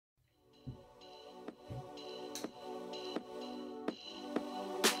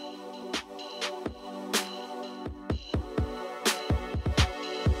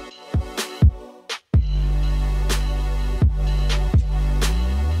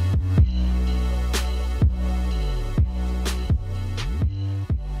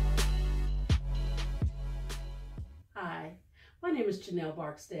Chanel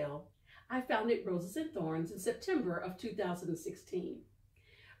Barksdale. I founded Roses and Thorns in September of 2016.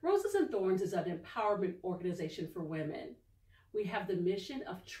 Roses and Thorns is an empowerment organization for women. We have the mission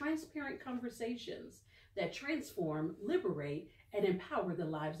of transparent conversations that transform, liberate, and empower the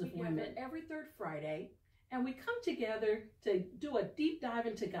lives of women. Every third Friday, and we come together to do a deep dive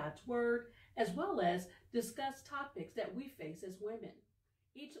into God's Word, as well as discuss topics that we face as women.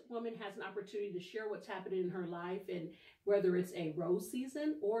 Each woman has an opportunity to share what's happening in her life, and whether it's a rose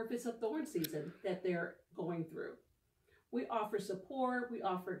season or if it's a thorn season that they're going through. We offer support, we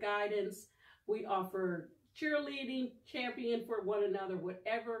offer guidance, we offer cheerleading, champion for one another,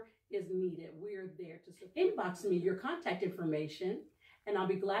 whatever is needed. We're there to support. Inbox me your contact information, and I'll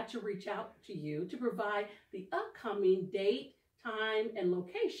be glad to reach out to you to provide the upcoming date, time, and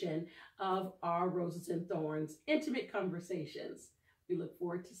location of our Roses and Thorns Intimate Conversations. We look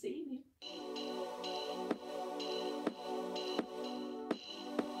forward to seeing you.